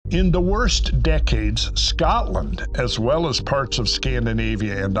In the worst decades, Scotland, as well as parts of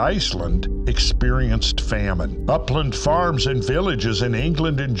Scandinavia and Iceland, experienced famine. Upland farms and villages in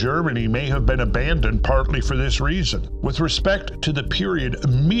England and Germany may have been abandoned partly for this reason. With respect to the period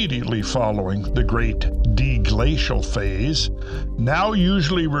immediately following the Great Deglacial Phase, now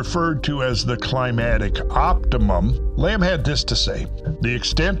usually referred to as the Climatic Optimum, Lamb had this to say: "The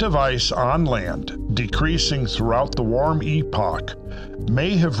extent of ice on land, decreasing throughout the warm epoch,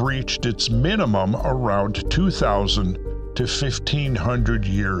 may have reached its minimum around 2,000 to 1,500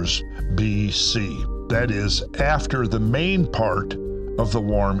 years BC. That is, after the main part of the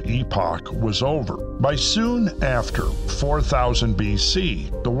warm epoch was over. By soon after 4000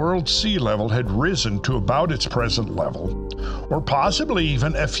 BC, the world's sea level had risen to about its present level, or possibly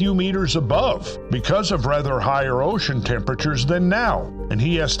even a few meters above, because of rather higher ocean temperatures than now. And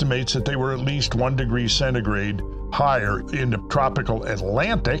he estimates that they were at least 1 degree centigrade higher in the tropical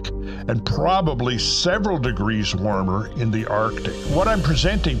Atlantic and probably several degrees warmer in the Arctic." What I'm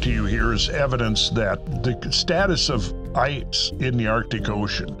presenting to you here is evidence that the status of ice in the Arctic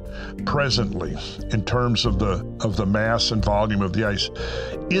Ocean presently, in terms of the mass and volume of the ice,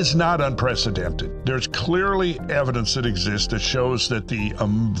 is not unprecedented. There's clearly evidence that exists that shows that the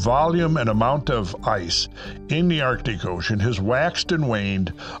volume and amount of ice in the Arctic Ocean has waxed and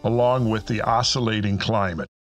waned along with the oscillating climate.